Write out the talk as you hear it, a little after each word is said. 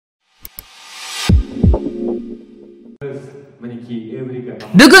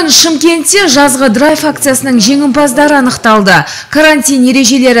Бүгін Шымкентте жазғы драйв акциясының жеңімпаздары анықталды. Карантин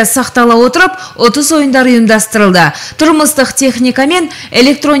ережелері сақтала отырып, 30 ойындар ұйымдастырылды. Тұрмыстық техника мен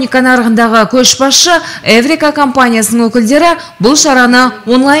электроника нарығындағы көшбасшы EVRIKA компаниясының өкілдері бұл шараны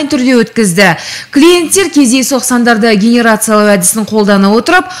онлайн түрде өткізді. Клиенттер кездейсоқ генерациялау әдісін қолдана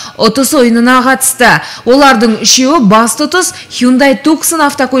отырып, 30 ойынына қатысты. Олардың үшеуі басты 30 Hyundai Tucson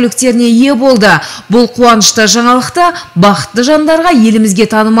автокөліктеріне ие болды. Бұл қуанышты жаңалықты бақытты жандарға елімізге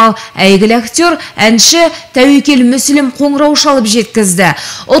танымал әйгілі актер, әнші Тәуекел Мүсілім қоңырау шалып жеткізді.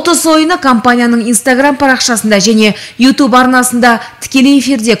 30 ойыны компанияның Instagram парақшасында және YouTube арнасында тікелей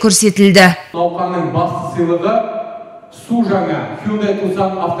эфирде көрсетілді. Науқанның басты сыйлығы су жаңа Hyundai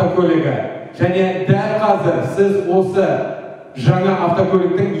Tucson автокөлігі. Және дәл қазір сіз осы жаңа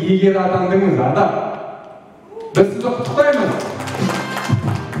автокөліктің иегері атандыңыз, адам. Біз сізді құттықтаймыз.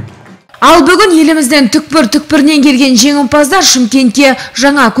 Ал бүгін еліміздің түкпір-түкпірінен келген жеңімпаздар Шымкентке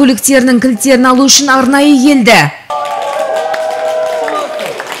жаңа көліктерінің кілттерін алу үшін арнайы келді.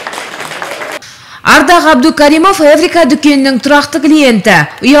 Ардақ Абдукаримов EVRIKA дүкенінің тұрақты клиенті.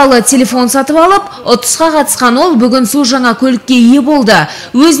 Ұялы телефон сатып алып, 30-ға қатысқан ол бүгін су жаңа көлікке ие болды.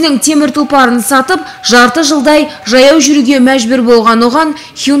 Өзінің темір тұлпарын сатып, жарты жылдай жаяу жүруге мәжбүр болған оған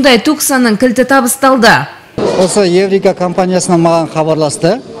Hyundai Tucsonның кілті табысталды. Осы EVRIKA компаниясынан маған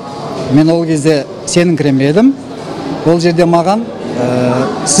хабарласты. Мен ол кезде сеніңкіремедім. Ол жерде маған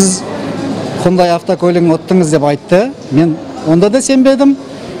сіз Hyundai автокөлігін ұттыңыз деп айтты. Мен онда да сенбедім.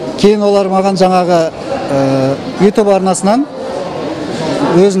 Кейін олар маған жаңағы YouTube арнасынан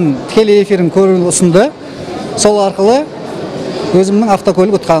өзінің тікелей эфирін көруін ұсынды. Сол арқылы өзімнің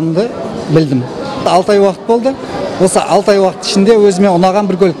автокөлік ұтқанымды білдім. 6 ай уақыт болды. Осы 6 ай уақыт ішінде өзіме ұнаған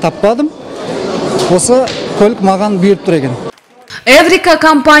бір көлік таппадым. Осы көлік маған бұйырып тұр екен. EVRIKA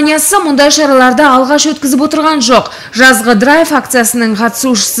компаниясы мұндай шараларды алғаш өткізіп отырған жоқ. Жазғы драйв акциясының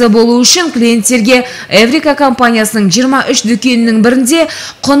қатысушысы болу үшін клиенттерге EVRIKA компаниясының 23 дүкенінің бірінде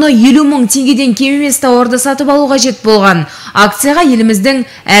құны 50 мың теңгеден кем емес тауарды сатып алуға жет болған. Акцияға еліміздің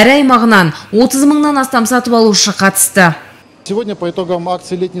әр аймағынан 30 мыңнан астам сатып алушы қатысты. Сегодня по итогам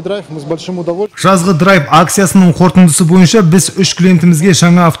акции «Летний драйв» мы с большим удовольствием. Жазғы драйв акциясының қорытындысы бойынша біз 3 клиентімізге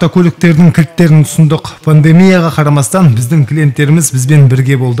жаңа автокөліктердің кілттерін ұсындық. Пандемияға қарамастан біздің клиенттеріміз бізбен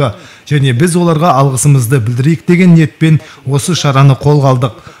бірге болды. Және біз оларға алғысымызды білдірейік деген ниетпен осы шараны қолға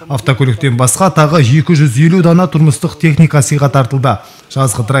алдық. Автокөліктен басқа тағы 250 дана тұрмыстық техника сыйға тартылды.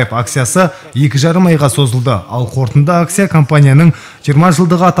 Жазғы драйв акциясы 2,5 айға созылды. Ал қорытынды акция компанияның 20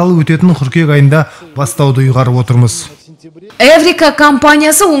 жылдығы аталып өтетін қыркүйек айында бастауды ұйғарып отырмыз. EVRIKA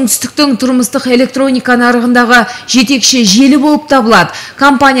компаниясы оңтүстіктің тұрмыстық электроника нарығындағы жетекші желі болып табылады.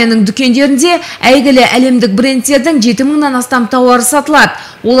 Компанияның дүкендерінде әйгілі әлемдік брендтердің 7 мыңнан астам тауары сатылады.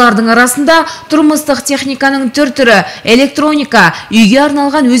 Олардың арасында тұрмыстық техниканың түр-түрі, электроника, үйге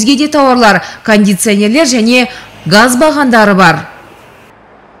арналған өзге де тауарлар, кондиционерлер және газ бағандары бар.